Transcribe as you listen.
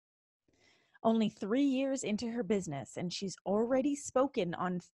Only 3 years into her business, and she's already spoken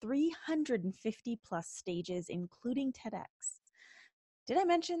on 350 plus stages, including TEDx. Did I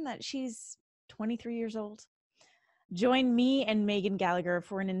mention that she's 23 years old? Join me and Megan Gallagher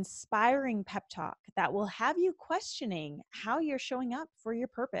for an inspiring pep talk that will have you questioning how you're showing up for your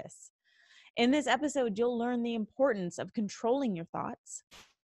purpose. In this episode, you'll learn the importance of controlling your thoughts,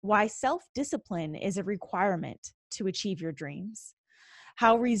 why self-discipline is a requirement to achieve your dreams,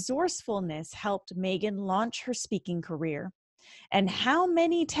 how resourcefulness helped Megan launch her speaking career, and how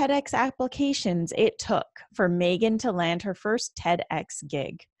many TEDx applications it took for Megan to land her first TEDx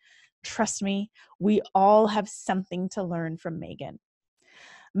gig. Trust me, we all have something to learn from Megan.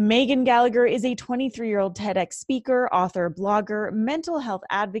 Megan Gallagher is a 23-year-old TEDx speaker, author, blogger, mental health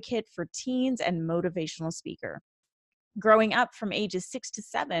advocate for teens, and motivational speaker. Growing up from ages 6 to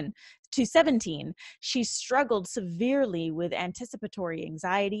 17, she struggled severely with anticipatory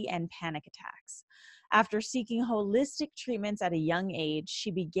anxiety and panic attacks. After seeking holistic treatments at a young age,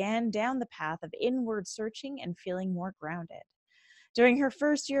 she began down the path of inward searching and feeling more grounded. During her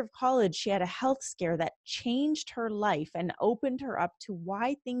first year of college, she had a health scare that changed her life and opened her up to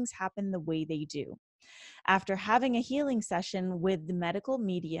why things happen the way they do. After having a healing session with the medical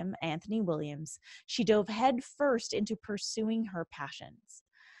medium, Anthony Williams, she dove headfirst into pursuing her passions.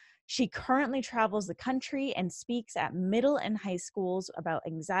 She currently travels the country and speaks at middle and high schools about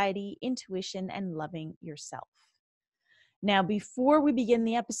anxiety, intuition, and loving yourself. Now, before we begin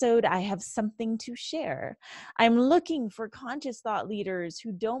the episode, I have something to share. I'm looking for conscious thought leaders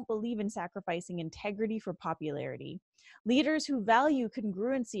who don't believe in sacrificing integrity for popularity. Leaders who value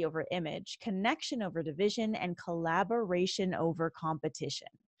congruency over image, connection over division, and collaboration over competition.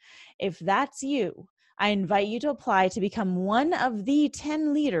 If that's you, I invite you to apply to become one of the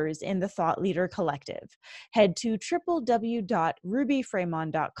 10 leaders in the Thought Leader Collective. Head to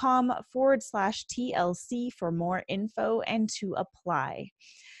www.rubyfremon.com/TLC for more info and to apply.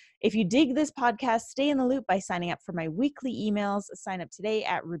 If you dig this podcast, stay in the loop by signing up for my weekly emails. Sign up today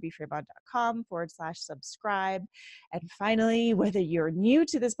at rubyfremon.com/subscribe. And finally, whether you're new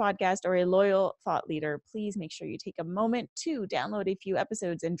to this podcast or a loyal thought leader, please make sure you take a moment to download a few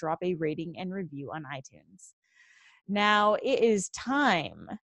episodes and drop a rating and review on iTunes. Now it is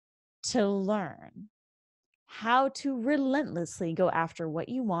time to learn how to relentlessly go after what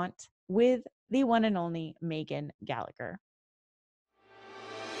you want with the one and only Megan Gallagher.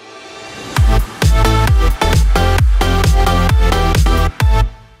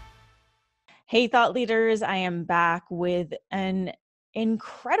 Hey, thought leaders, I am back with an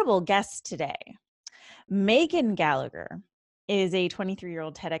incredible guest today. Megan Gallagher is a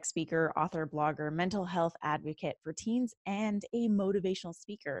 23-year-old TEDx speaker, author, blogger, mental health advocate for teens, and a motivational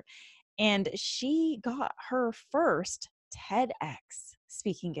speaker. And she got her first TEDx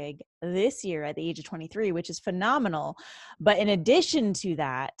speaking gig this year at the age of 23, which is phenomenal. But in addition to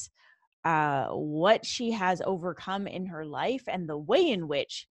that, what she has overcome in her life and the way in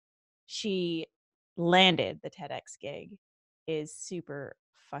which she landed the TEDx gig is super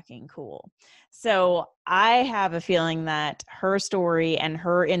fucking cool. So I have a feeling that her story and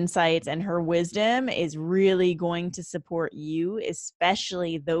her insights and her wisdom is really going to support you,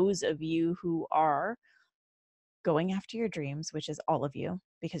 especially those of you who are going after your dreams, which is all of you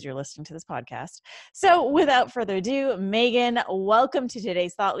because you're listening to this podcast. So without further ado, Megan, welcome to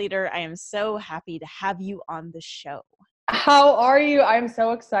today's Thought Leader. I am so happy to have you on the show. How are you? I'm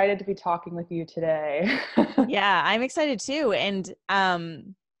so excited to be talking with you today. Yeah, I'm excited too. And I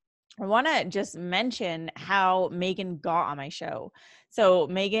want to just mention how Megan got on my show. So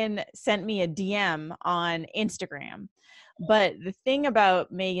Megan sent me a DM on Instagram. But the thing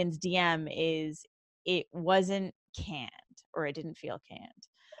about Megan's DM is it wasn't canned, or it didn't feel canned.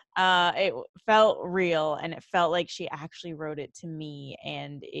 It felt real, and it felt like she actually wrote it to me.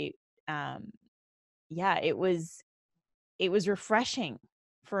 And it was refreshing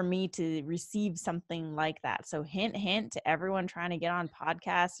for me to receive something like that. So hint, hint to everyone trying to get on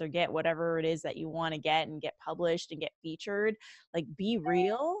podcasts or get whatever it is that you want to get and get published and get featured, like be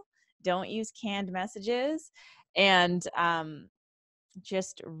real, don't use canned messages, and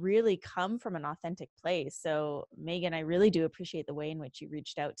just really come from an authentic place. So Megan, I really do appreciate the way in which you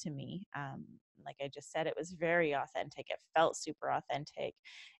reached out to me. Like I just said, it was very authentic. It felt super authentic.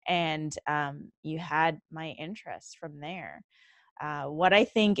 And you had my interest from there. What I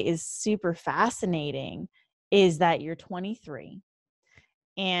think is super fascinating is that you're 23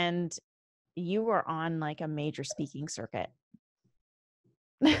 and you were on like a major speaking circuit.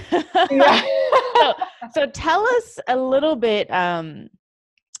 Yeah. So tell us a little bit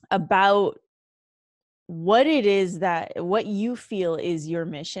about what it is what you feel is your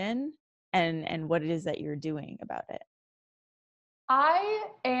mission and what it is that you're doing about it. I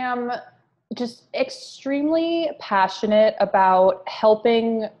am just extremely passionate about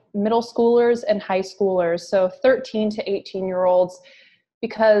helping middle schoolers and high schoolers, so 13 to 18-year-olds,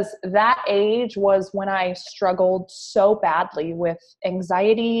 because that age was when I struggled so badly with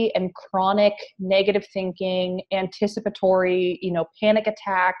anxiety and chronic negative thinking, anticipatory, panic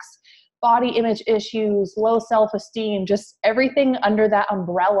attacks, body image issues, low self-esteem, just everything under that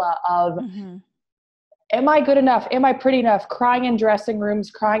umbrella of, Mm-hmm. am I good enough? Am I pretty enough? Crying in dressing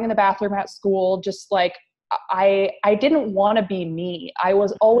rooms, crying in the bathroom at school, just like I didn't want to be me. I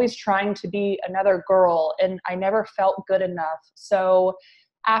was always trying to be another girl and I never felt good enough. So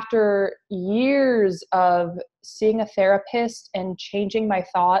after years of seeing a therapist and changing my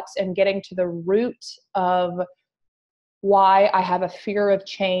thoughts and getting to the root of why I have a fear of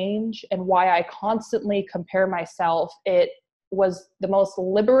change and why I constantly compare myself, it was the most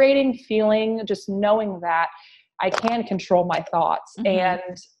liberating feeling just knowing that I can control my thoughts Mm-hmm.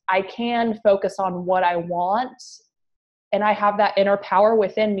 and I can focus on what I want and I have that inner power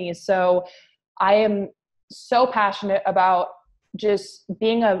within me. So I am so passionate about just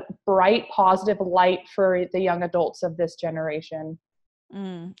being a bright, positive light for the young adults of this generation.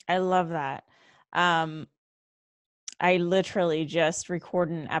 I love that. Um, I literally just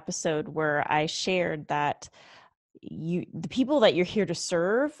recorded an episode where I shared that the people that you're here to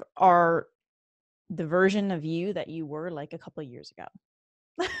serve are the version of you that you were like a couple of years ago.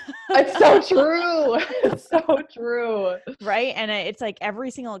 It's so true. It's so true. Right. And it's like every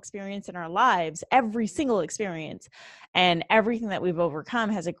single experience in our lives, every single experience and everything that we've overcome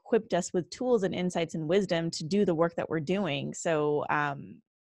has equipped us with tools and insights and wisdom to do the work that we're doing. So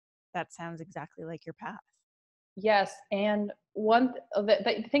that sounds exactly like your path. Yes. And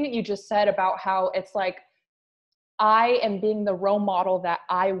the thing that you just said about how it's like, I am being the role model that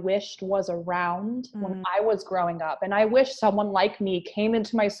I wished was around when Mm, I was growing up. And I wish someone like me came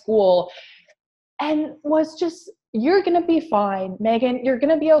into my school and was just, you're going to be fine, Megan, you're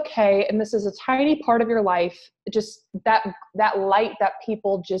going to be okay. And this is a tiny part of your life. Just that light that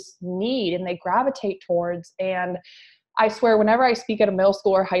people just need and they gravitate towards. And I swear, whenever I speak at a middle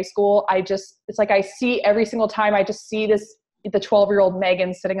school or high school, it's like I see every single time I just see the 12-year-old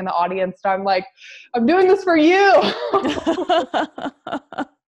Megan sitting in the audience. And I'm like, I'm doing this for you.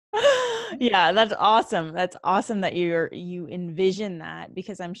 yeah, that's awesome. That's awesome that you envision that,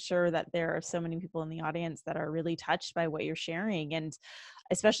 because I'm sure that there are so many people in the audience that are really touched by what you're sharing. And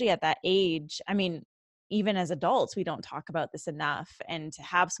especially at that age, I mean, even as adults, we don't talk about this enough. And to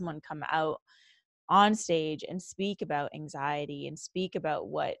have someone come out on stage and speak about anxiety and speak about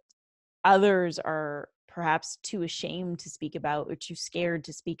what others are perhaps too ashamed to speak about or too scared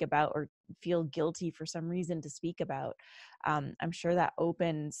to speak about or feel guilty for some reason to speak about, I'm sure that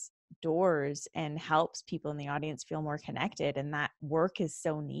opens doors and helps people in the audience feel more connected, and that work is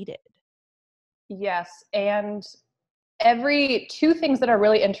so needed. Yes. And every two things that are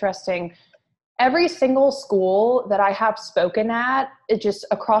really interesting. Every single school that I have spoken at, it just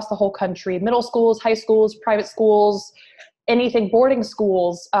across the whole country, middle schools, high schools, private schools, anything, boarding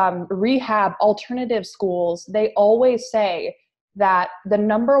schools, rehab, alternative schools, they always say that the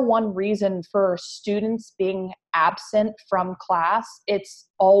number one reason for students being absent from class, it's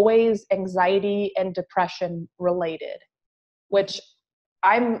always anxiety and depression related, which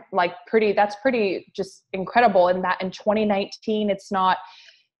I'm like that's pretty just incredible in that in 2019, it's not,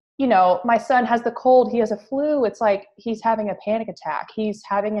 my son has the cold, he has a flu. It's like he's having a panic attack. He's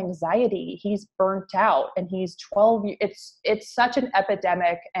having anxiety. He's burnt out and he's 12. It's such an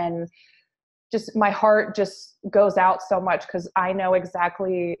epidemic, and just my heart just goes out so much because I know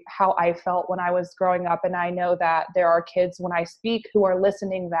exactly how I felt when I was growing up. And I know that there are kids when I speak who are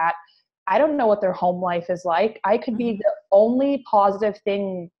listening that I don't know what their home life is like. I could be Mhm. the only positive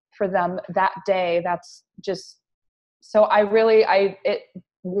thing for them that day. That's just so it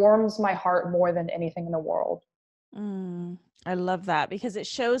warms my heart more than anything in the world. I love that, because it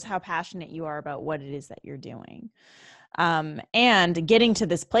shows how passionate you are about what it is that you're doing. And getting to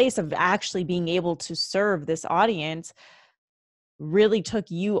this place of actually being able to serve this audience really took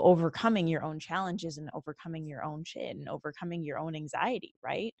you overcoming your own challenges and overcoming your own shit and overcoming your own anxiety,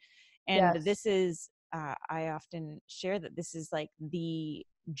 right? And Yes. this is, I often share that this is like the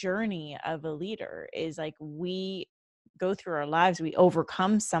journey of a leader, is like we go through our lives, we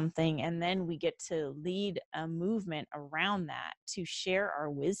overcome something, and then we get to lead a movement around that to share our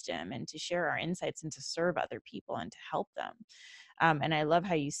wisdom and to share our insights and to serve other people and to help them. And I love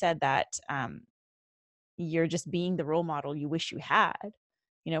how you said that, you're just being the role model you wish you had.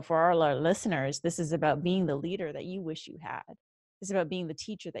 For all our listeners, this is about being the leader that you wish you had. It's about being the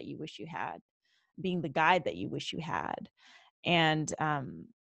teacher that you wish you had, being the guide that you wish you had. And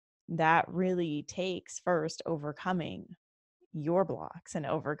that really takes first overcoming your blocks and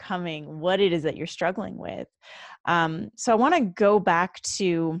overcoming what it is that you're struggling with. So I want to go back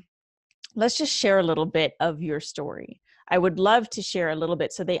to, let's just share a little bit of your story. I would love to share a little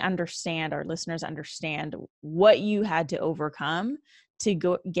bit so they understand, our listeners understand what you had to overcome to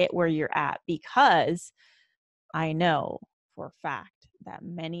go get where you're at, because I know for a fact that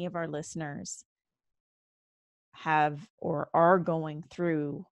many of our listeners have or are going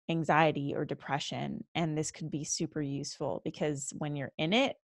through anxiety or depression, and this could be super useful because when you're in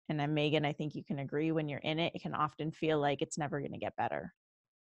it, and Megan, I think you can agree, when you're in it, it can often feel like it's never going to get better.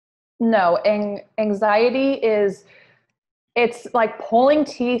 No, anxiety it's like pulling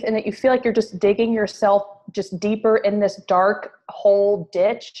teeth, and that you feel like you're just digging yourself just deeper in this dark hole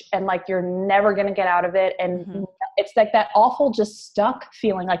ditch, and like you're never going to get out of it. And it's like that awful just stuck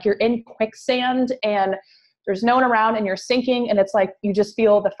feeling, like you're in quicksand and there's no one around and you're sinking, and it's like you just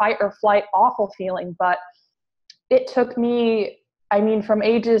feel the fight or flight awful feeling. But it took me, I mean, from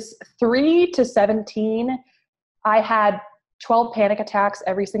ages 3 to 17, I had 12 panic attacks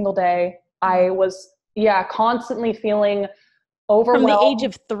every single day. I was, constantly feeling overwhelmed. From the age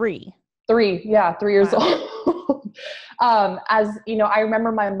of 3? 3 years old. As you know, I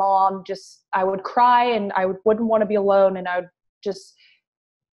remember my mom I would cry and I wouldn't want to be alone. And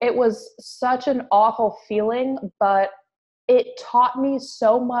it was such an awful feeling, but it taught me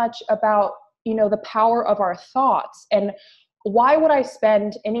so much about, the power of our thoughts. And why would I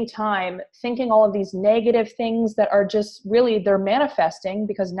spend any time thinking all of these negative things that are just really, they're manifesting,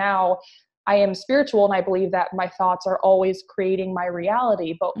 because now I am spiritual and I believe that my thoughts are always creating my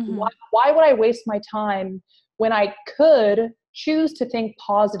reality. But why would I waste my time when I could choose to think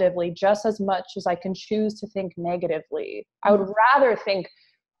positively just as much as I can choose to think negatively? I would rather think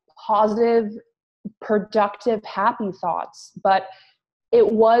positive, productive, happy thoughts. But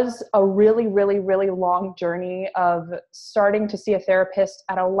it was a really, really, really long journey of starting to see a therapist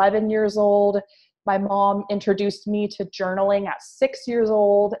at 11 years old. My mom introduced me to journaling at 6 years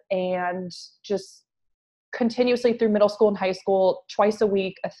old, and just continuously through middle school and high school, twice a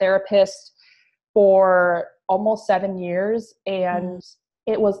week, a therapist for almost 7 years. And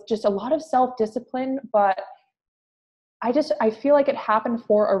it was just a lot of self-discipline, but I feel like it happened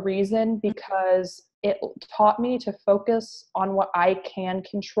for a reason, because it taught me to focus on what I can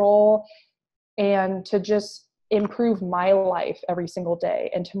control and to just improve my life every single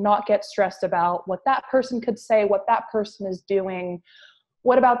day, and to not get stressed about what that person could say, what that person is doing,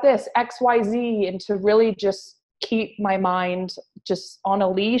 what about this, XYZ, and to really just keep my mind just on a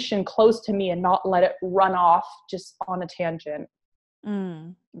leash and close to me and not let it run off just on a tangent.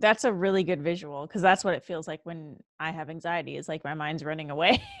 That's a really good visual, because that's what it feels like when I have anxiety. It's like my mind's running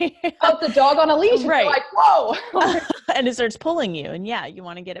away. Oh, the dog on a leash. Right. You're like, whoa. And it starts pulling you, and you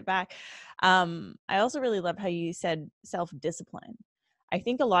want to get it back. I also really love how you said self-discipline. I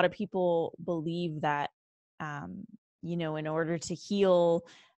think a lot of people believe that, in order to heal,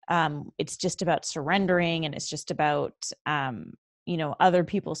 it's just about surrendering, and it's just about, other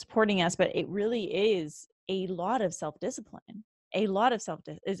people supporting us. But it really is a lot of self-discipline.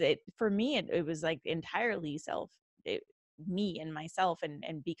 For me, it was like entirely me and myself,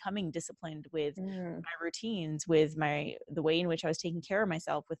 and becoming disciplined with my routines, with the way in which I was taking care of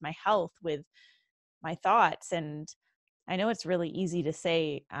myself, with my health, with my thoughts. And I know it's really easy to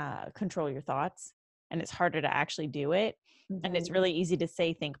say, control your thoughts, and it's harder to actually do it. And it's really easy to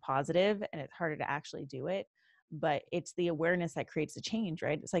say, think positive, and it's harder to actually do it. But it's the awareness that creates the change,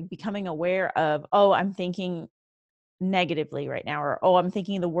 right? It's like becoming aware of, oh, I'm thinking negatively right now, or, oh, I'm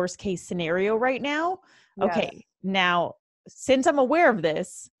thinking the worst case scenario right now. Yes. Okay, now, since I'm aware of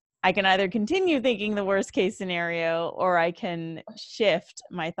this, I can either continue thinking the worst case scenario, or I can shift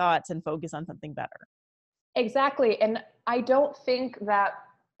my thoughts and focus on something better. Exactly. And I don't think that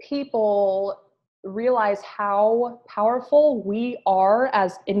people realize how powerful we are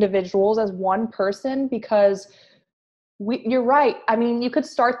as individuals, as one person, because you're right. I mean, you could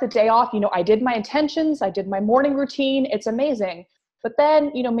start the day off, I did my intentions, I did my morning routine, it's amazing. But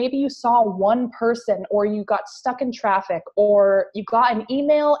then, maybe you saw one person, or you got stuck in traffic, or you got an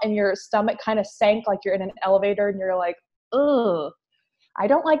email and your stomach kind of sank, like you're in an elevator and you're like, ugh, I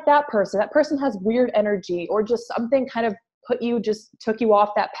don't like that person. That person has weird energy, or just something kind of took you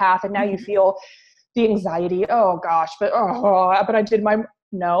off that path. And now you feel the anxiety. Oh gosh, but I did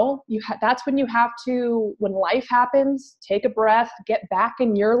no, that's when you have to, when life happens, take a breath, get back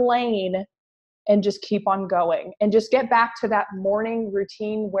in your lane, and just keep on going, and just get back to that morning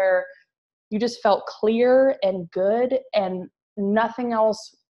routine where you just felt clear and good, and nothing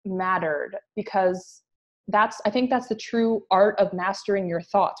else mattered, because I think that's the true art of mastering your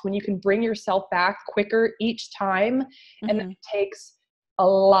thoughts, when you can bring yourself back quicker each time. And Mm-hmm. it takes a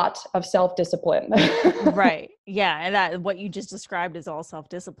lot of self-discipline. Right. Yeah. And that, what you just described is all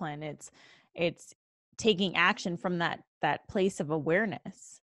self-discipline. It's taking action from that place of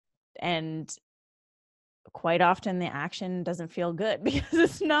awareness. And quite often the action doesn't feel good because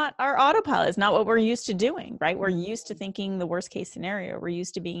it's not our autopilot. It's not what we're used to doing, right? We're used to thinking the worst case scenario. We're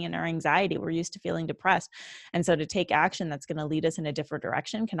used to being in our anxiety. We're used to feeling depressed. And so to take action that's going to lead us in a different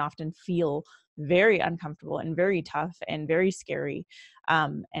direction can often feel very uncomfortable and very tough and very scary.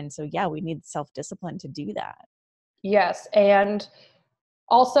 And so, yeah, we need self-discipline to do that. Yes. And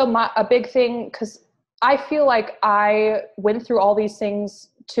also a big thing, because I feel like I went through all these things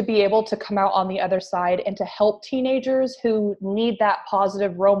to be able to come out on the other side and to help teenagers who need that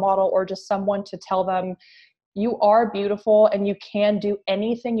positive role model, or just someone to tell them, you are beautiful and you can do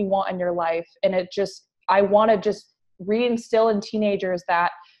anything you want in your life. And I want to just reinstill in teenagers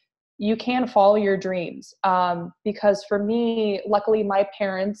that you can follow your dreams. Because for me, luckily, my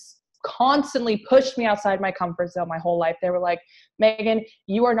parents constantly pushed me outside my comfort zone my whole life. They were like, Megan,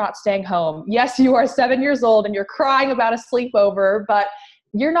 you are not staying home. Yes, you are 7 years old and you're crying about a sleepover, but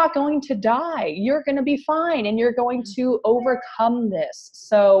you're not going to die. You're going to be fine and you're going to overcome this.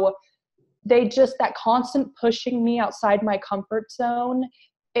 So that constant pushing me outside my comfort zone,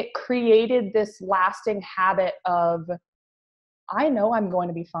 it created this lasting habit of, I know I'm going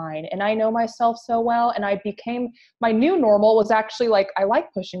to be fine. And I know myself so well. And my new normal was actually like, I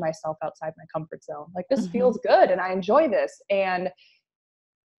like pushing myself outside my comfort zone. Like, this feels good and I enjoy this. And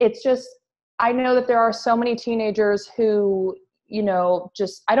it's just, I know that there are so many teenagers who,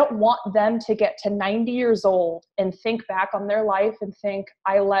 I don't want them to get to 90 years old and think back on their life and think,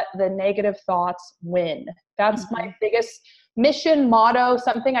 I let the negative thoughts win. That's my biggest mission, motto,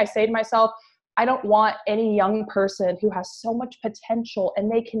 something I say to myself. I don't want any young person who has so much potential and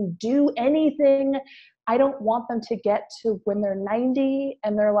they can do anything. I don't want them to get to when they're 90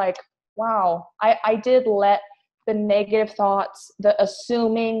 and they're like, wow, I did let the negative thoughts, the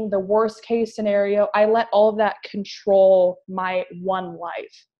assuming, the worst case scenario, I let all of that control my one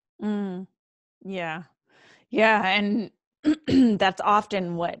life. Yeah. Yeah. And that's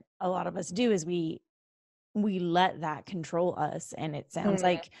often what a lot of us do, is we let that control us. And it sounds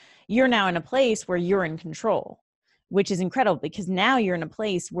like you're now in a place where you're in control, which is incredible, because now you're in a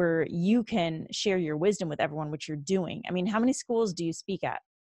place where you can share your wisdom with everyone, which you're doing. I mean, how many schools do you speak at,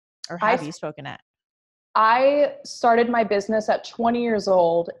 or have you spoken at? I started my business at 20 years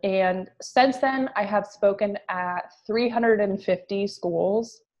old, and since then I have spoken at 350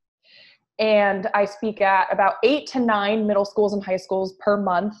 schools, and I speak at about 8 to 9 middle schools and high schools per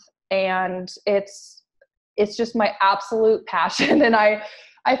month. And it's just my absolute passion. And I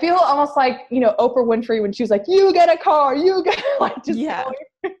feel almost like, Oprah Winfrey, when she was like, you get a car, you get like just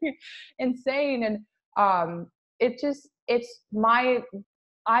going insane. And I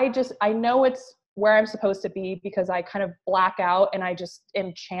know it's where I'm supposed to be, because I kind of black out and I just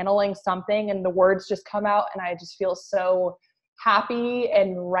am channeling something and the words just come out and I just feel so happy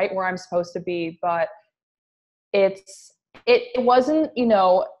and right where I'm supposed to be. But it wasn't,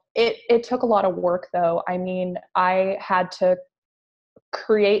 it took a lot of work though. I mean, I had to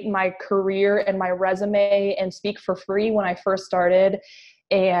create my career and my resume and speak for free when I first started,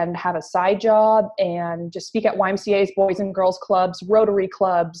 and have a side job and just speak at YMCA's, Boys and Girls Clubs, Rotary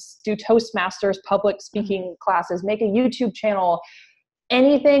Clubs, do Toastmasters, public speaking classes, make a YouTube channel,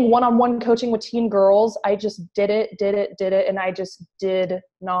 anything, one-on-one coaching with teen girls. I just did it. And I just did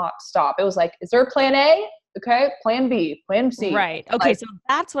not stop. It was like, is there a plan A? Okay. Plan B, plan C. Right. Okay. So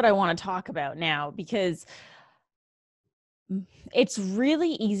that's what I want to talk about now, because it's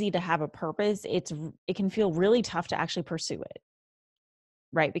really easy to have a purpose. It can feel really tough to actually pursue it.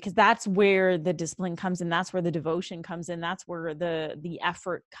 Right. Because that's where the discipline comes in. That's where the devotion comes in. That's where the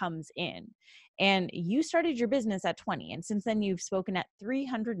effort comes in. And you started your business at 20. And since then you've spoken at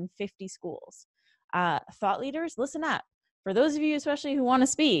 350 schools. Thought leaders, listen up. For those of you, especially who want to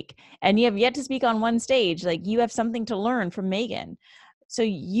speak and you have yet to speak on one stage, like, you have something to learn from Megan. So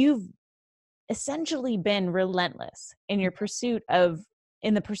you've essentially been relentless in the pursuit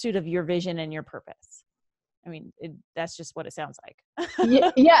of your vision and your purpose. I mean, that's just what it sounds like.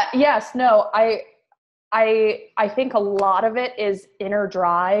 Yes. No, I think a lot of it is inner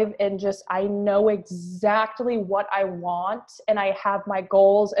drive, and just, I know exactly what I want and I have my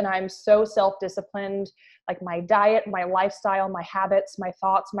goals, and I'm so self-disciplined, like my diet, my lifestyle, my habits, my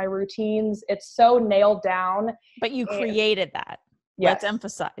thoughts, my routines. It's so nailed down. But you created that. Yes. Let's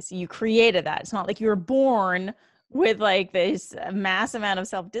emphasize, you created that. It's not like you were born with like this mass amount of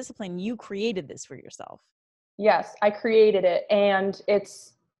self-discipline, you created this for yourself. Yes, I created it. And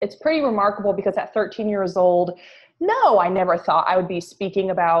it's pretty remarkable because at 13 years old, no, I never thought I would be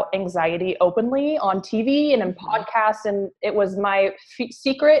speaking about anxiety openly on TV and in podcasts. And it was my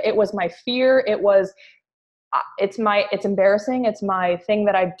secret. It was my fear. It's embarrassing. It's my thing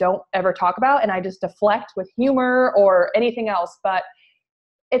that I don't ever talk about. And I just deflect with humor or anything else. But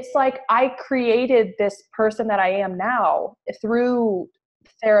it's like I created this person that I am now through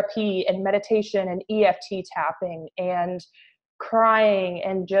therapy and meditation and EFT tapping and crying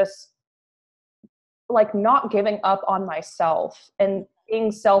and just like not giving up on myself and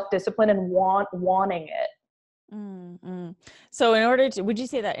being self-disciplined and wanting it. Mm-hmm. So in order to, would you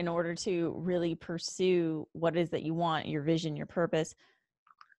say that in order to really pursue what it is that you want, your vision, your purpose,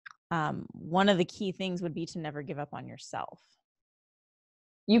 one of the key things would be to never give up on yourself?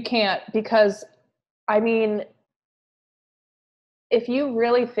 You can't, because I mean, if you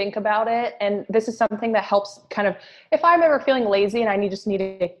really think about it, and this is something that helps kind of, if I'm ever feeling lazy and I just need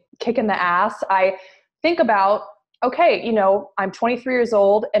a kick in the ass, I think about, okay, I'm 23 years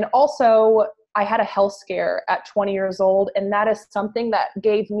old, and also I had a health scare at 20 years old, and that is something that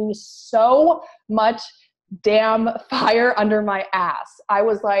gave me so much damn fire under my ass. I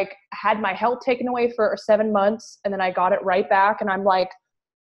was like, had my health taken away for 7 months, and then I got it right back, and I'm like,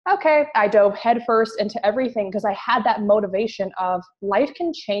 okay, I dove headfirst into everything because I had that motivation of life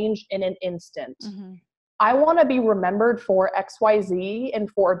can change in an instant. Mm-hmm. I want to be remembered for XYZ and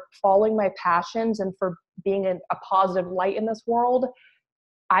for following my passions and for being a positive light in this world.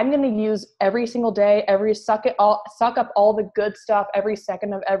 I'm going to use every single day, suck up all the good stuff every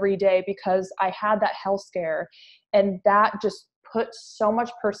second of every day because I had that health scare, and that just put so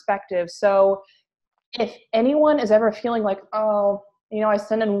much perspective. So if anyone is ever feeling like, oh, I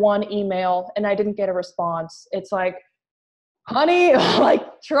sent in one email and I didn't get a response, it's like, honey, like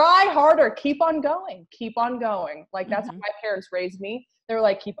try harder, keep on going. Like that's how my parents raised me. They were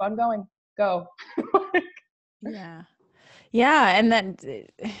like, keep on going, go. Yeah. Yeah. And then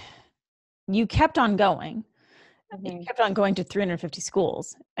you kept on going. Mm-hmm. You kept on going to 350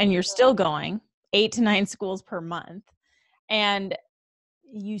 schools, and you're still going 8 to 9 schools per month. And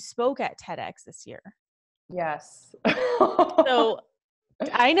you spoke at TEDx this year. Yes. So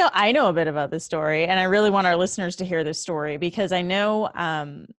I know a bit about this story, and I really want our listeners to hear this story because I know,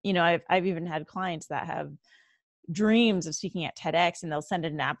 I've even had clients that have dreams of speaking at TEDx, and they'll send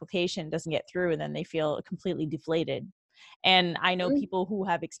in an application, doesn't get through, and then they feel completely deflated. And I know people who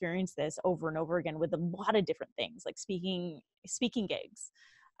have experienced this over and over again with a lot of different things, like speaking gigs,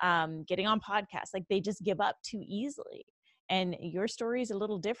 getting on podcasts, like they just give up too easily. And your story is a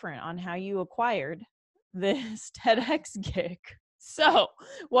little different on how you acquired this TEDx gig. So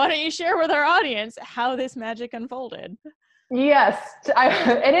why don't you share with our audience how this magic unfolded? Yes,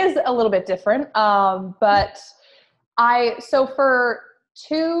 it is a little bit different. But so for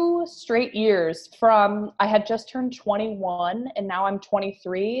 2 straight years I had just turned 21 and now I'm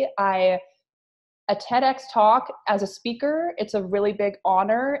 23, a TEDx talk as a speaker, it's a really big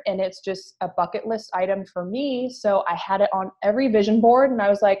honor and it's just a bucket list item for me. So I had it on every vision board and I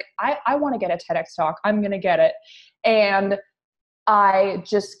was like, I want to get a TEDx talk. I'm going to get it. And I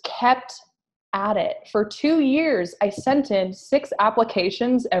just kept at it for 2 years. I sent in 6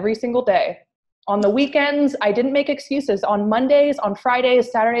 applications every single day. On the weekends, I didn't make excuses. On Mondays, on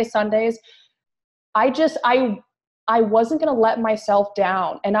Fridays, Saturdays, Sundays, I wasn't going to let myself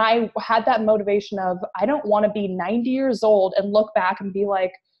down. And I had that motivation of, I don't want to be 90 years old and look back and be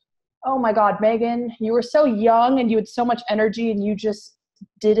like, oh my God, Megan, you were so young and you had so much energy and you just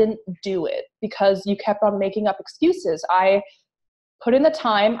didn't do it because you kept on making up excuses. I put in the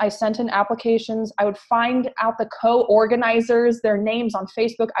time, I sent in applications, I would find out the co-organizers, their names on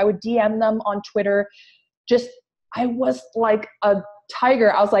Facebook, I would DM them on Twitter. I was like a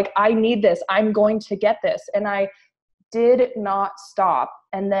tiger. I was like, I need this, I'm going to get this. And I did not stop.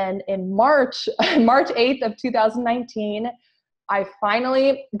 And then in March 8th of 2019, I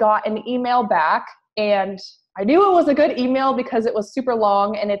finally got an email back, and I knew it was a good email because it was super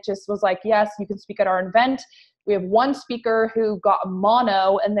long and it just was like, yes, you can speak at our event. We have one speaker who got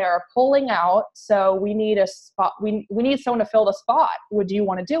mono and they're pulling out. So we need a spot. We need someone to fill the spot. Would you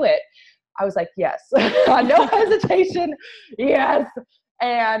want to do it? I was like, yes, no hesitation. Yes.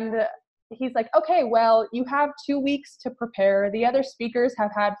 And he's like, okay, well, you have 2 weeks to prepare. The other speakers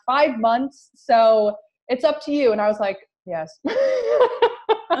have had 5 months. So it's up to you. And I was like, yes.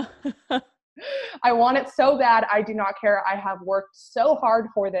 I want it so bad. I do not care. I have worked so hard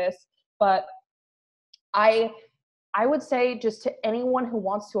for this, but I I would say just to anyone who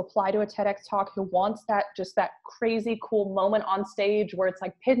wants to apply to a TEDx talk, who wants that, just that crazy cool moment on stage where it's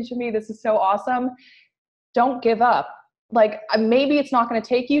like, pinch me, this is so awesome. Don't give up. Like, maybe it's not going to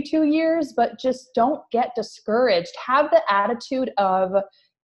take you 2 years, but just don't get discouraged. Have the attitude of,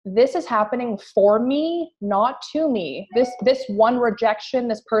 this is happening for me, not to me. This one rejection,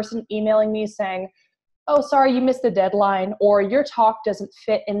 this person emailing me saying, oh, sorry, you missed the deadline, or your talk doesn't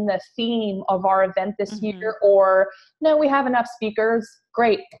fit in the theme of our event this year, or no, we have enough speakers.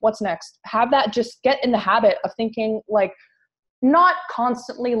 Great. What's next? Have that, just get in the habit of thinking, like, not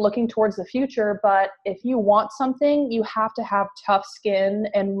constantly looking towards the future, but if you want something, you have to have tough skin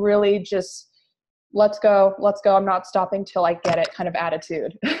and really just, let's go. I'm not stopping till I get it kind of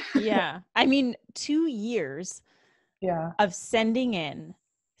attitude. Yeah. I mean, 2 years Yeah. of sending in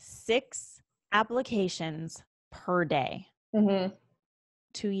 6 applications per day.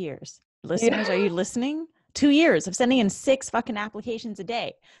 2 years. Listeners, Yeah. are you listening? 2 years of sending in 6 fucking applications a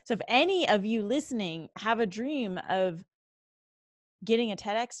day. So if any of you listening have a dream of getting a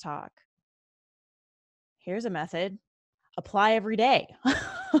TEDx talk, here's a method. Apply every day.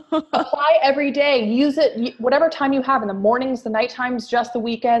 Apply every day. Use it whatever time you have, in the mornings, the night times, just the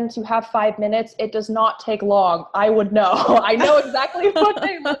weekends. You have 5 minutes. It does not take long. I would know. I know exactly what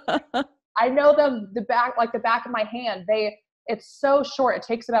they look like. I know them the back of my hand. It's so short. It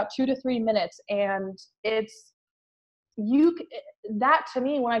takes about 2 to 3 minutes, and that to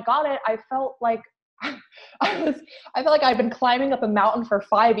me, when I got it, I felt like I felt like I've been climbing up a mountain for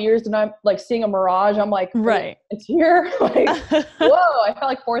 5 years, and I'm like seeing a mirage. I'm like, right. It's here. Like, whoa, I felt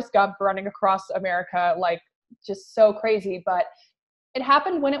like Forrest Gump running across America, like, just so crazy. But it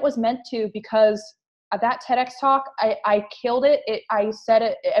happened when it was meant to, because at that TEDx talk, I killed it. I said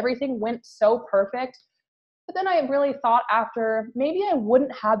it, everything went so perfect. But then I really thought after, maybe I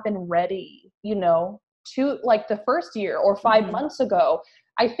wouldn't have been ready, to like the first year or 5 months ago.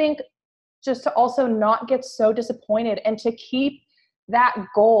 I think just to also not get so disappointed and to keep that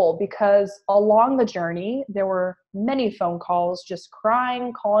goal, because along the journey, there were many phone calls, just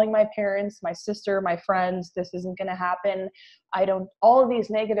crying, calling my parents, my sister, my friends, this isn't going to happen. All of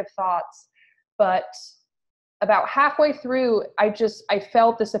these negative thoughts. But about halfway through, I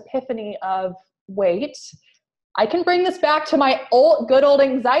felt this epiphany of, wait, I can bring this back to my good old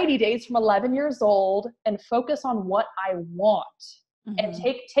anxiety days from 11 years old and focus on what I want. And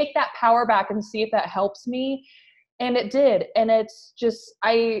take that power back and see if that helps me. And it did. And it's just,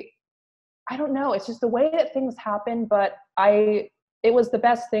 I don't know. It's just the way that things happen, but it was the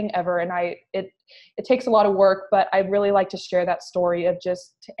best thing ever. And it takes a lot of work, but I really like to share that story of,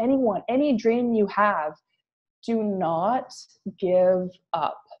 just to anyone, any dream you have, do not give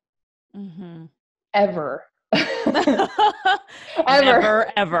up. Ever.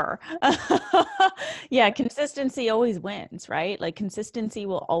 Ever. Yeah, consistency always wins, right? Like, consistency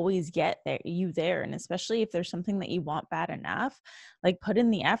will always get you there. And especially if there's something that you want bad enough, like, put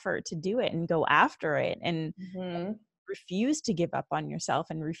in the effort to do it and go after it, and refuse to give up on yourself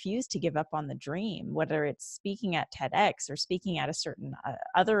and refuse to give up on the dream, whether it's speaking at TEDx or speaking at a certain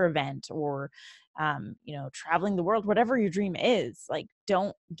other event, or traveling the world, whatever your dream is. Like,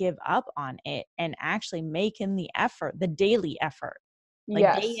 don't give up on it, and actually make in the effort, the daily effort,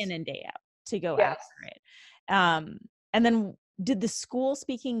 like day in and day out, to go after it. And then, did the school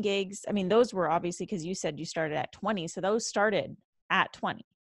speaking gigs, I mean, those were obviously, because you said you started at 20, so those started at 20.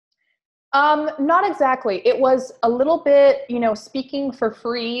 Not exactly. It was a little bit, speaking for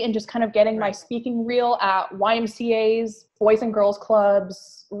free and just kind of getting my speaking reel at YMCAs, Boys and Girls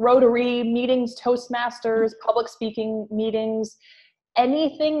Clubs, Rotary meetings, Toastmasters, public speaking meetings,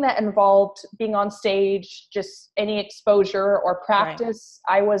 anything that involved being on stage, just any exposure or practice.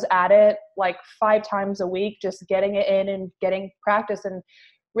 I was at it like 5 times a week, just getting it in and getting practice and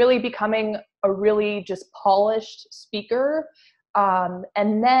really becoming a really just polished speaker.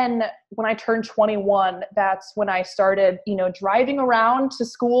 And then when I turned 21, that's when I started, driving around to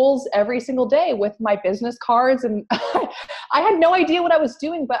schools every single day with my business cards. And I had no idea what I was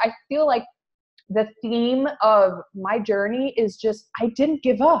doing, but I feel like the theme of my journey is just, I didn't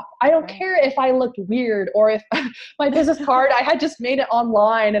give up. I don't care if I looked weird or if my business card, I had just made it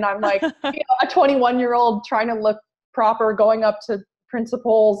online and I'm like, a 21-year-old trying to look proper, going up to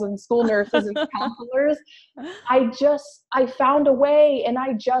principals and school nurses and counselors. I found a way and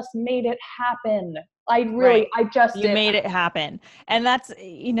I just made it happen. You made it happen. And that's,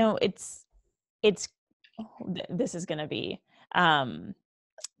 this is going to be,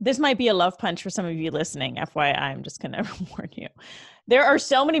 this might be a love punch for some of you listening. FYI, I'm just going to warn you. There are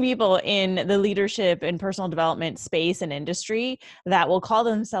so many people in the leadership and personal development space and industry that will call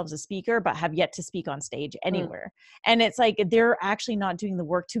themselves a speaker, but have yet to speak on stage anywhere. And it's like, they're actually not doing the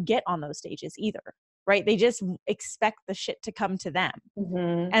work to get on those stages either, right? They just expect the shit to come to them.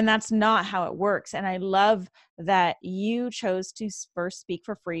 And that's not how it works. And I love that you chose to first speak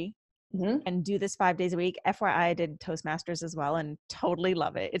for free and do this 5 days a week. FYI, I did Toastmasters as well and totally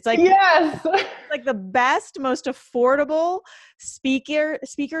love it. It's like, yes, like the best, most affordable speaker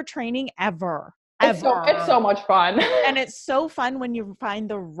training ever. It's so much fun. And it's so fun when you find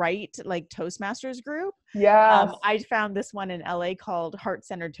the right like Toastmasters group. Yes. I found this one in LA called Heart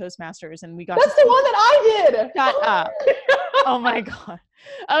Centered Toastmasters, and we got That's the one that I did. Shut up. Oh my God.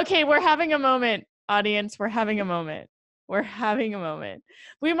 Okay, we're having a moment, audience. We're having a moment.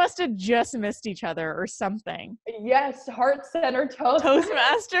 We must have just missed each other or something. Yes, Heart Center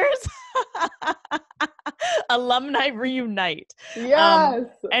Toastmasters. Alumni reunite. Yes.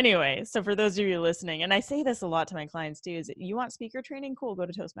 Anyway, so for those of you listening, and I say this a lot to my clients too, is you want speaker training? Cool, go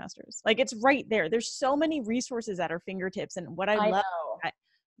to Toastmasters. Like, it's right there. There's so many resources at our fingertips. And what I love is that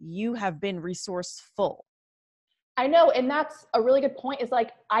you have been resourceful. I know. And that's a really good point, is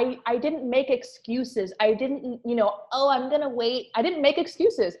like, I didn't make excuses. I didn't, I'm going to wait. I didn't make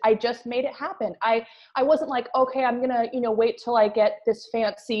excuses. I just made it happen. I wasn't like, okay, I'm going to, wait till I get this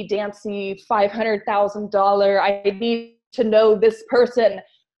fancy dancy $500,000. I need to know this person.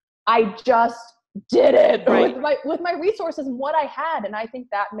 I just did it with my resources and what I had. And I think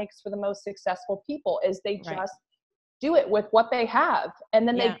that makes for the most successful people, is they just do it with what they have. And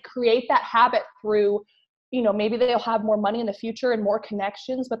then they create that habit through, maybe they'll have more money in the future and more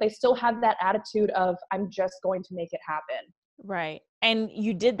connections, but they still have that attitude of, I'm just going to make it happen. Right. And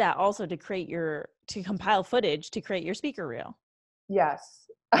you did that also to compile footage to create your speaker reel. Yes.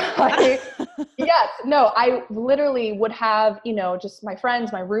 Yes. No, I literally would have, just my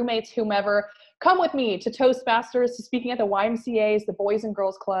friends, my roommates, whomever, come with me to Toastmasters, to speaking at the YMCAs, the Boys and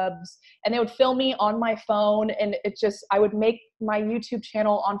Girls Clubs, and they would film me on my phone. And I would make my YouTube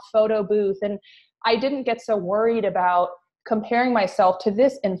channel on photo booth. And I didn't get so worried about comparing myself to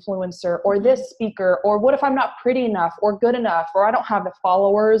this influencer or this speaker, or what if I'm not pretty enough or good enough, or I don't have the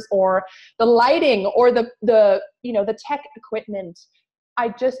followers or the lighting or the tech equipment. I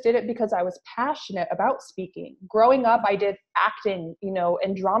just did it because I was passionate about speaking. Growing up, I did acting,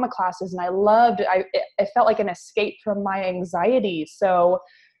 and drama classes, and I loved it. It felt like an escape from my anxiety. So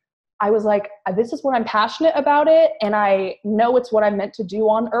I was like, this is what I'm passionate about it. And I know it's what I'm meant to do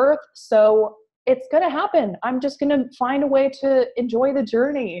on earth. So it's going to happen. I'm just going to find a way to enjoy the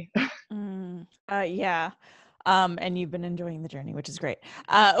journey. Yeah. And you've been enjoying the journey, which is great.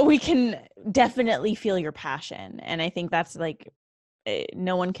 We can definitely feel your passion. And I think that's like,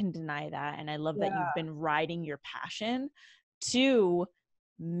 no one can deny that. And I love that you've been riding your passion to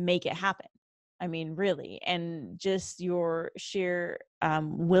make it happen. I mean, really, and just your sheer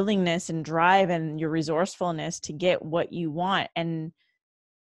willingness and drive and your resourcefulness to get what you want. And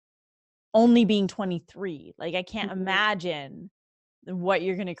only being 23, like, I can't imagine what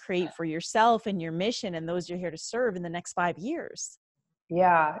you're going to create for yourself and your mission and those you're here to serve in the next 5 years.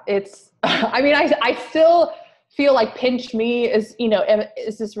 Yeah, it's, I still feel like pinch me is,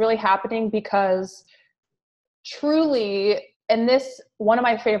 is this really happening? Because truly, and this, one of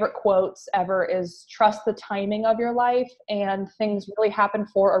my favorite quotes ever is, trust the timing of your life, and things really happen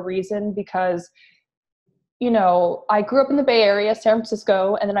for a reason. Because I grew up in the Bay Area, San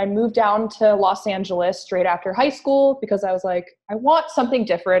Francisco, and then I moved down to Los Angeles straight after high school because I was like, I want something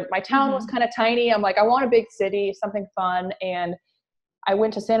different. My town was kind of tiny. I'm like, I want a big city, something fun. And I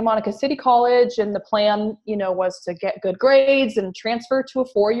went to Santa Monica City College, and the plan, was to get good grades and transfer to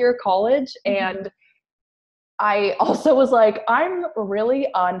a 4-year college. And I also was like, I'm really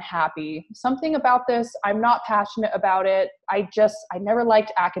unhappy. Something about this, I'm not passionate about it. I never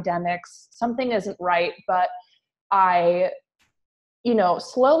liked academics. Something isn't right. But I,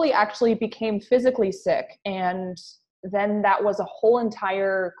 slowly actually became physically sick. And then that was a whole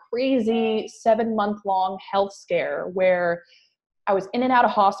entire crazy 7-month-long health scare where I was in and out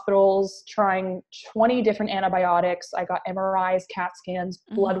of hospitals trying 20 different antibiotics. I got MRIs, CAT scans,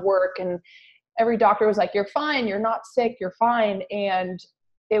 blood work, and every doctor was like, you're fine, you're not sick, you're fine. And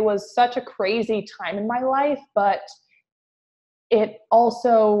it was such a crazy time in my life, but it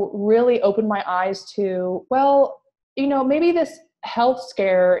also really opened my eyes to, well, maybe this health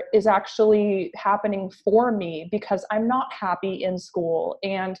scare is actually happening for me because I'm not happy in school.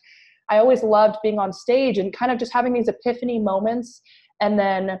 And I always loved being on stage and kind of just having these epiphany moments. And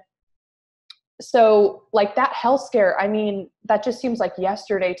then, so like that health scare, that just seems like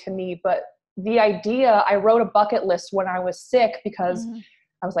yesterday to me, but the idea, I wrote a bucket list when I was sick because Mm-hmm.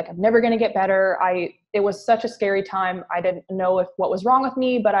 I was like, I'm never going to get better. It was such a scary time. I didn't know what was wrong with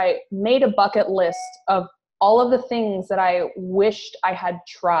me, but I made a bucket list of all of the things that I wished I had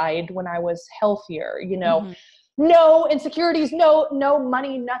tried when I was healthier, Mm-hmm. no insecurities, no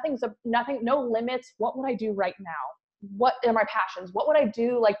money, nothing, no limits. What would I do right now? What are my passions? What would I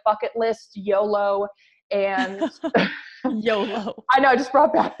do? Like bucket list, YOLO. And YOLO. I know, I just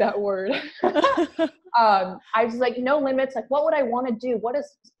brought back that word. I was like, no limits. Like, what would I want to do?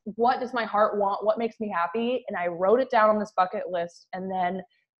 What does my heart want? What makes me happy? And I wrote it down on this bucket list. And then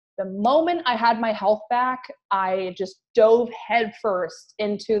the moment I had my health back, I just dove headfirst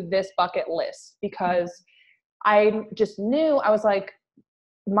into this bucket list because I just knew, I was like,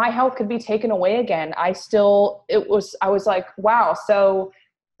 my health could be taken away again. I was like, wow. So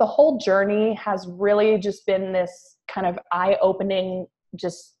the whole journey has really just been this kind of eye-opening,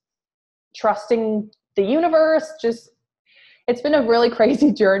 just trusting the universe. It's been a really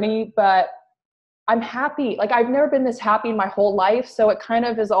crazy journey, but I'm happy. Like, I've never been this happy in my whole life. So it kind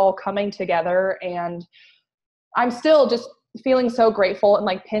of is all coming together, and I'm still just feeling so grateful, and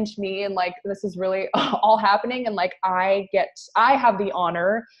like pinch me, and like this is really all happening. And like I have the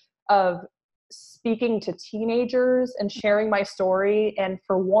honor of speaking to teenagers and sharing my story, and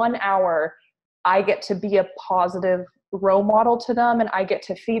for 1 hour I get to be a positive role model to them, and I get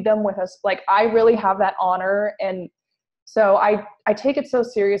to feed them with us. Like, I really have that honor. And so I take it so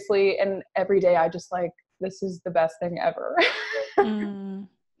seriously, and every day I just like, this is the best thing ever. Mm.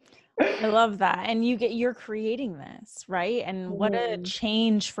 I love that. And you're creating this, right? And what a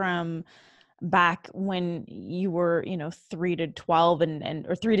change from back when you were, 3 to 12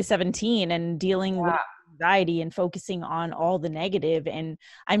 or 3 to 17 and dealing with anxiety and focusing on all the negative. And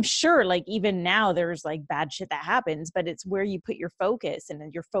I'm sure like even now there's like bad shit that happens, but it's where you put your focus,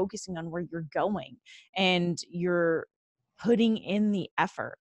 and you're focusing on where you're going, and you're putting in the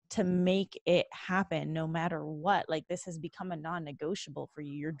effort to make it happen no matter what. Like, this has become a non-negotiable for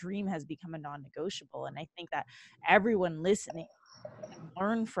you. Your dream has become a non-negotiable. And I think that everyone listening can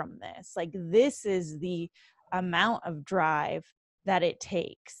learn from this. Like, this is the amount of drive that it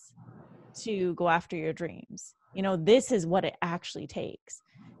takes to go after your dreams. This is what it actually takes.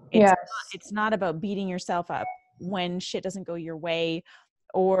 Yes. It's not about beating yourself up when shit doesn't go your way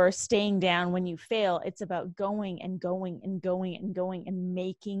or staying down when you fail. It's about going and going and going and going and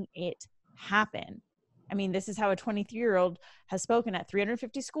making it happen. I mean, this is how a 23-year-old has spoken at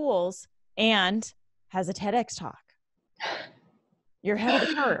 350 schools and has a TEDx talk. You're ahead of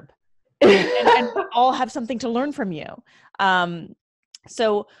the curve. And we all have something to learn from you.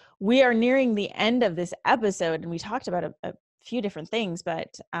 So we are nearing the end of this episode, and we talked about a few different things,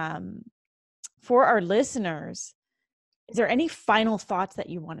 but for our listeners, is there any final thoughts that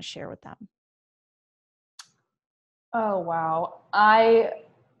you want to share with them? Oh, wow. I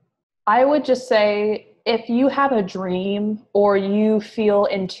would just say, if you have a dream or you feel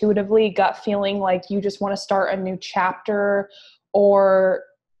intuitively, gut feeling like you just want to start a new chapter, or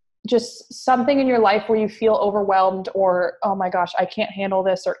just something in your life where you feel overwhelmed, or, oh my gosh, I can't handle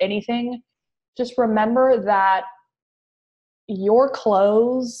this, or anything, just remember that your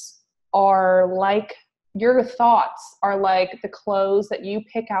clothes are like, your thoughts are like the clothes that you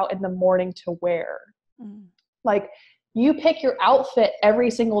pick out in the morning to wear. Like, you pick your outfit every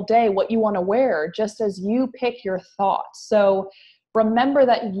single day, what you want to wear, just as you pick your thoughts. So remember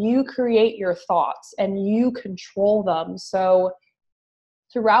that you create your thoughts and you control them. So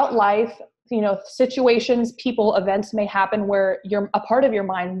throughout life, situations, people, events may happen where a part of your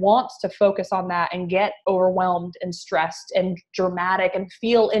mind wants to focus on that and get overwhelmed and stressed and dramatic and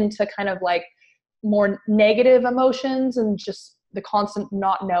feel into kind of like more negative emotions and just the constant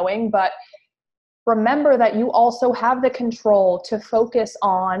not knowing. But remember that you also have the control to focus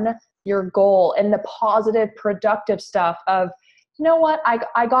on your goal and the positive, productive stuff of, you know what,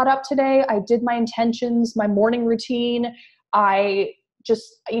 I got up today, I did my intentions, my morning routine, I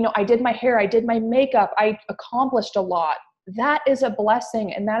did my hair, I did my makeup, I accomplished a lot. That is a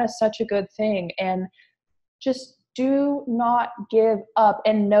blessing, and that is such a good thing. And just do not give up,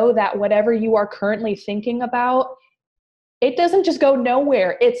 and know that whatever you are currently thinking about, it doesn't just go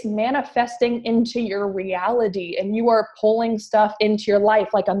nowhere. It's manifesting into your reality, and you are pulling stuff into your life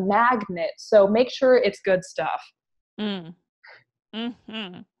like a magnet. So make sure it's good stuff.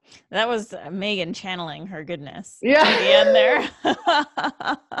 Mm-hmm. That was Megan channeling her goodness. Yeah. At the end there.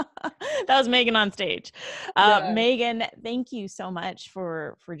 That was Megan on stage. Yeah. Megan, thank you so much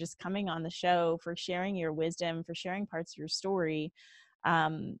for just coming on the show, for sharing your wisdom, for sharing parts of your story.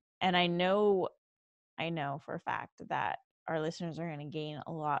 And I know for a fact that our listeners are going to gain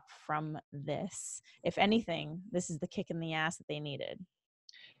a lot from this. If anything, this is the kick in the ass that they needed.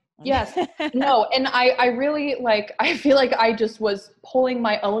 Yes. No. And I really like, I feel like I just was pulling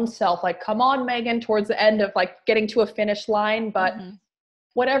my own self, like, come on, Megan, towards the end of like getting to a finish line. But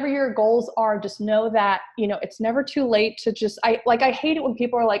whatever your goals are, just know that, you know, it's never too late to just, I hate it when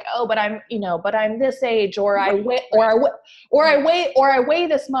people are like, oh, but I'm this age, or I weigh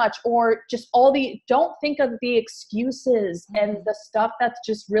this much, or just don't think of the excuses and the stuff that's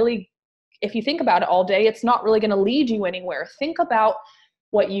just really, if you think about it all day, it's not really going to lead you anywhere. Think about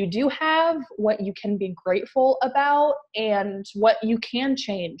what you do have, what you can be grateful about, and what you can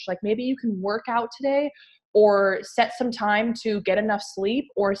change. Like maybe you can work out today, or set some time to get enough sleep,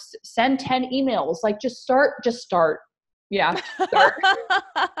 or send 10 emails. Like just start. Yeah. Start.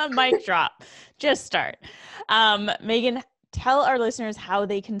 Mic drop. Just start. Megan, tell our listeners how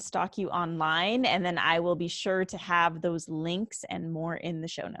they can stalk you online, and then I will be sure to have those links and more in the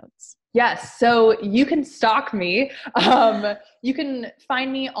show notes. Yes. So you can stalk me. You can find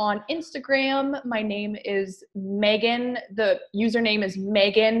me on Instagram. My name is Megan. The username is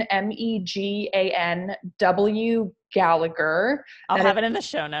Megan, MEGAN Gallagher. I'll have it in the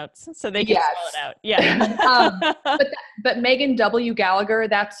show notes so they can spell it out. Yeah. But Megan W. Gallagher,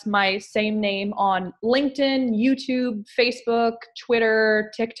 that's my same name on LinkedIn, YouTube, Facebook, Twitter,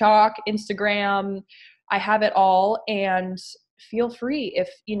 TikTok, Instagram. I have it all. And feel free if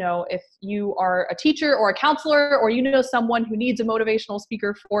you are a teacher or a counselor, or you know someone who needs a motivational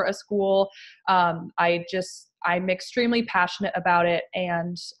speaker for a school. I'm extremely passionate about it.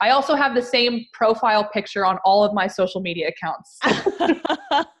 And I also have the same profile picture on all of my social media accounts.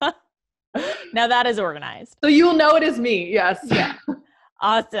 Now that is organized. So you'll know it is me. Yes. Yeah.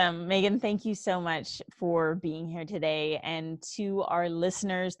 Awesome. Megan, thank you so much for being here today. And to our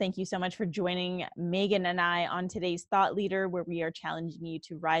listeners, thank you so much for joining Megan and I on today's Thought Leader, where we are challenging you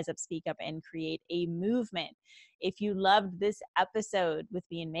to rise up, speak up, and create a movement. If you loved this episode with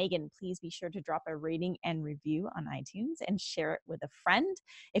me and Megan, please be sure to drop a rating and review on iTunes and share it with a friend.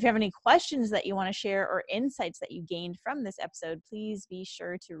 If you have any questions that you want to share or insights that you gained from this episode, please be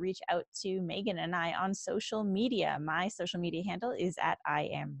sure to reach out to Megan and I on social media. My social media handle is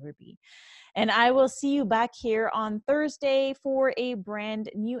 @IamRuby. And I will see you back here on Thursday for a brand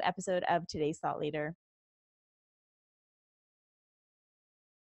new episode of Today's Thought Leader.